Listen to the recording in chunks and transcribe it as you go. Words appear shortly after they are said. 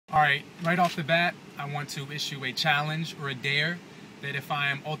Alright, right off the bat, I want to issue a challenge or a dare that if I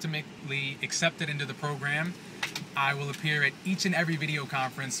am ultimately accepted into the program, I will appear at each and every video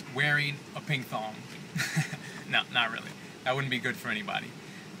conference wearing a pink thong. No, not really. That wouldn't be good for anybody.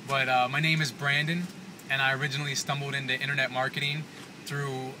 But my name is Brandon, and I originally stumbled into internet marketing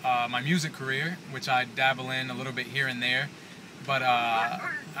through my music career, which I dabble in a little bit here and there. But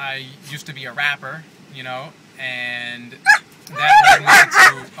I used to be a rapper, you know, and that led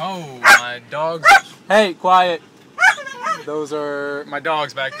me to, oh, my dogs. Hey, quiet. Those are my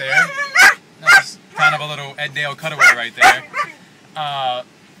dogs back there. That's kind of a little Ed Dale cutaway right there.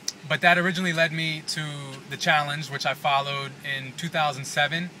 But that originally led me to the challenge, which I followed in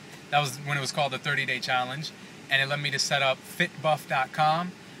 2007. That was when it was called the 30-Day Challenge. And it led me to set up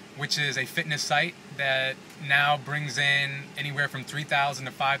fitbuff.com, which is a fitness site that now brings in anywhere from 3,000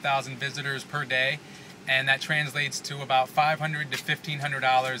 to 5,000 visitors per day. And that translates to about $500 to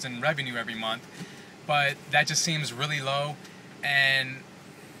 $1,500 in revenue every month. But that just seems really low, and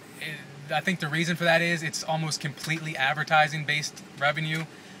I think the reason for that is it's almost completely advertising-based revenue.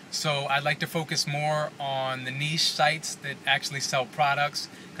 So I'd like to focus more on the niche sites that actually sell products,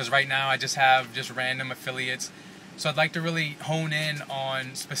 because right now I just have random affiliates. So I'd like to really hone in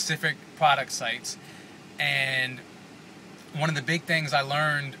on specific product sites. And one of the big things I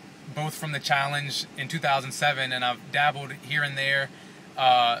learned both from the challenge in 2007, and I've dabbled here and there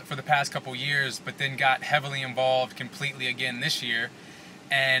for the past couple years, but then got heavily involved completely again this year.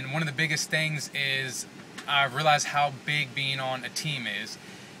 And one of the biggest things is I've realized how big being on a team is.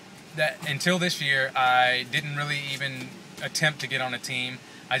 That until this year, I didn't really even attempt to get on a team.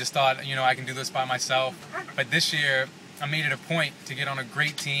 I just thought, you know, I can do this by myself. But this year, I made it a point to get on a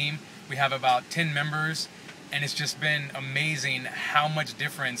great team. We have about 10 members, and it's just been amazing how much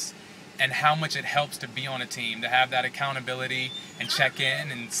difference and how much it helps to be on a team, to have that accountability and check in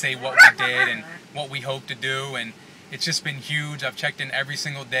and say what we did and what we hope to do. And it's just been huge. I've checked in every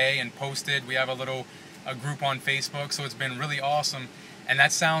single day and posted. We have a group on Facebook, so it's been really awesome. And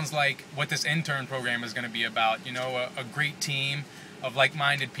that sounds like what this intern program is going to be about. You know, a great team of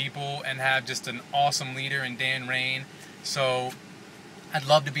like-minded people, and have just an awesome leader in Raine. So I'd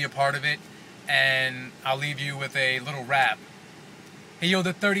love to be a part of it, and I'll leave you with a little rap. Hey yo,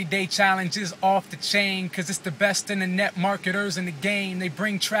 the 30-Day Challenge is off the chain, cause it's the best internet marketers in the game. They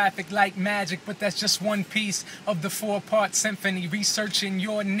bring traffic like magic, but that's just one piece of the 4-part symphony. Researching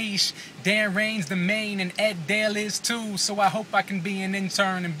your niche. Raine's the main, and Ed Dale is too. So I hope I can be an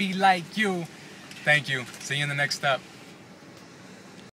intern and be like you. Thank you. See you in the next step.